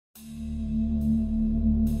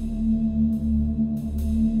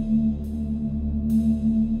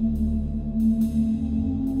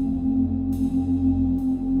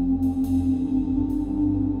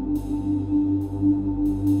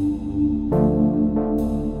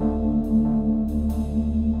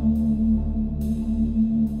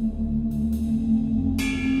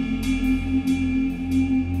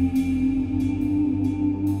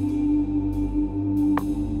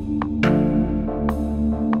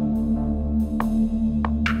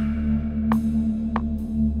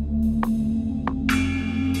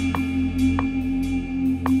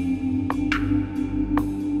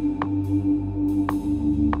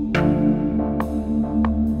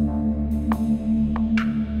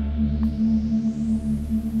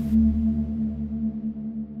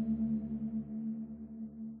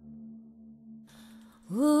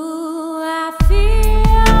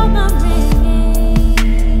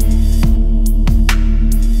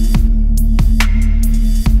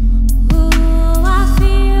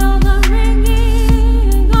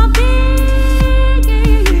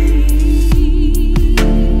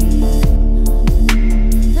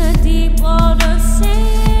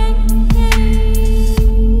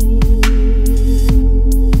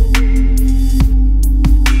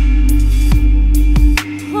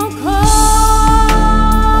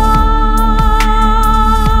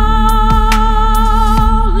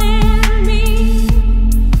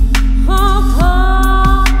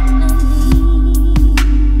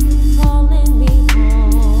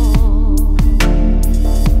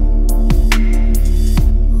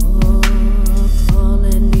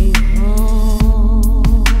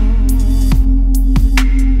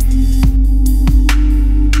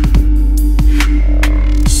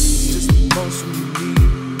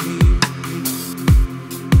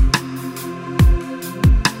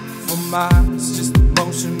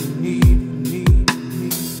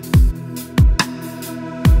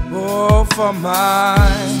for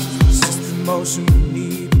mine, it's just emotion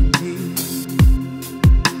we need.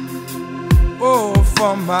 Oh,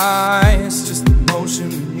 for mine, it's just emotion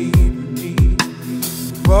we need.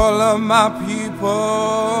 For all of my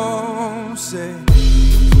people, say,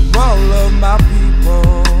 for all of my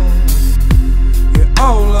people, yeah,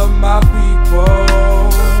 all of my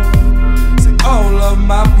people, say, all of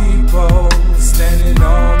my people, standing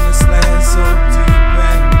on this land so deep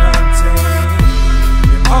and untamed.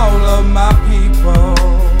 Yeah, all of my people,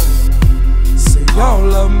 say,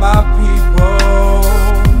 all of my people,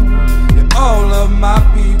 yeah, all of my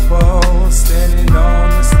people, standing on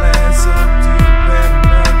this land so deep and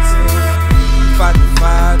fight the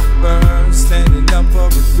fire to burn, standing up for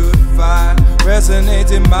a good fight.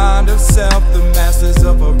 Resonating mind of self, the masters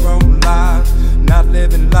of our own lives. Not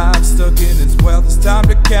living life stuck in its wealth. It's time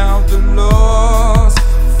to count the laws.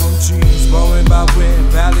 From trees blowing by wind,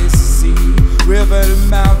 valleys to sea, river to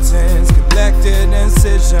mountains, collected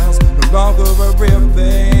incisions, no longer a real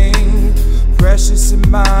thing. Precious in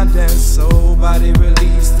mind and soul, body release.